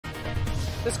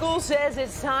The school says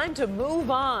it's time to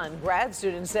move on. Grad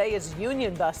students say it's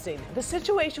union busting. The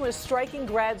situation with striking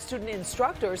grad student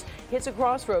instructors hits a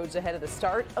crossroads ahead of the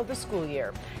start of the school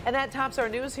year. And that tops our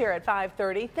news here at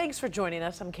 5:30. Thanks for joining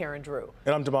us. I'm Karen Drew.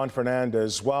 And I'm Devon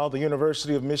Fernandez. While the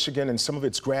University of Michigan and some of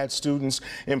its grad students,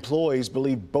 employees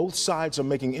believe both sides are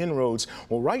making inroads,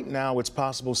 well, right now it's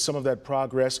possible some of that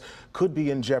progress could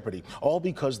be in jeopardy, all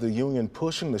because the union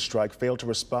pushing the strike failed to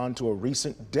respond to a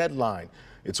recent deadline.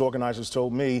 Its organizers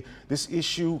told me this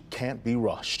issue can't be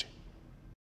rushed.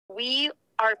 We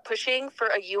are pushing for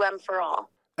a for all.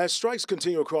 As strikes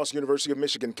continue across University of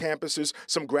Michigan campuses,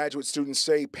 some graduate students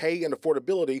say pay and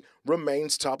affordability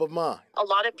remains top of mind. A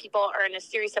lot of people are in a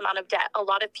serious amount of debt. A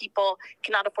lot of people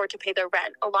cannot afford to pay their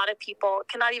rent. A lot of people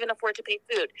cannot even afford to pay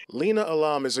food. Lena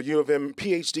Alam is a U of M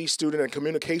PhD student and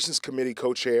Communications Committee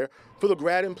co-chair for the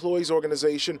Grad Employees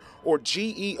Organization, or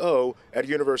GEO, at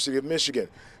University of Michigan.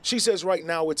 She says right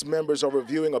now its members are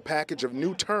reviewing a package of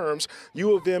new terms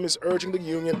U of M is urging the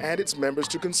union and its members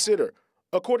to consider.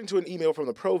 According to an email from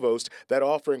the provost, that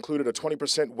offer included a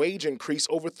 20% wage increase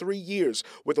over 3 years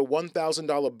with a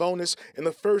 $1,000 bonus in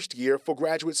the first year for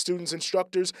graduate students,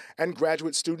 instructors, and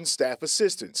graduate student staff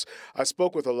assistants. I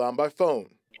spoke with Alam by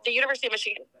phone. The University of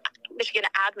Michigan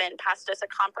admin passed us a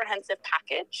comprehensive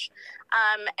package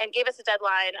and gave us a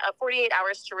deadline of 48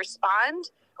 hours to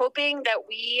respond, hoping that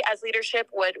we as leadership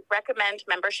would recommend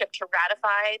membership to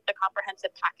ratify the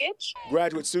comprehensive package.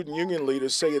 Graduate student union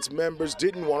leaders say its members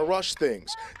didn't want to rush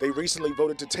things. They recently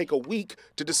voted to take a week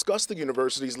to discuss the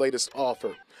university's latest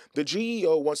offer. The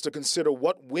GEO wants to consider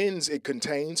what wins it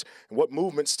contains and what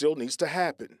movement still needs to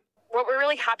happen. What we're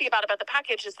really happy about the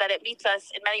package is that it meets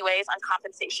us in many ways on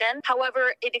compensation.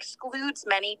 However, it excludes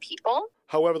many people.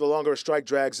 However, the longer a strike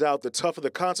drags out, the tougher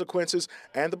the consequences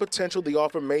and the potential the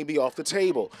offer may be off the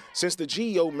table, since the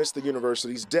GEO missed the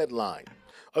university's deadline.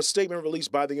 A statement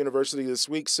released by the university this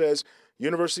week says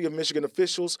University of Michigan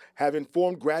officials have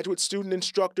informed graduate student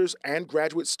instructors and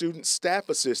graduate student staff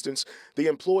assistants the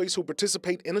employees who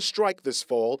participate in a strike this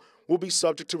fall will be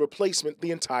subject to replacement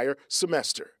the entire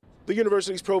semester. The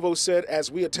university's provost said,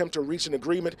 as we attempt to reach an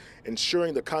agreement,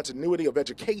 ensuring the continuity of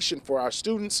education for our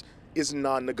students is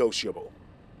non-negotiable.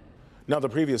 Now, the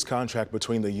previous contract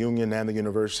between the union and the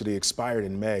university expired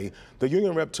in May. The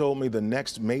union rep told me the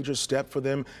next major step for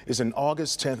them is an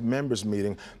August 10th members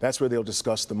meeting. That's where they'll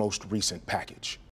discuss the most recent package.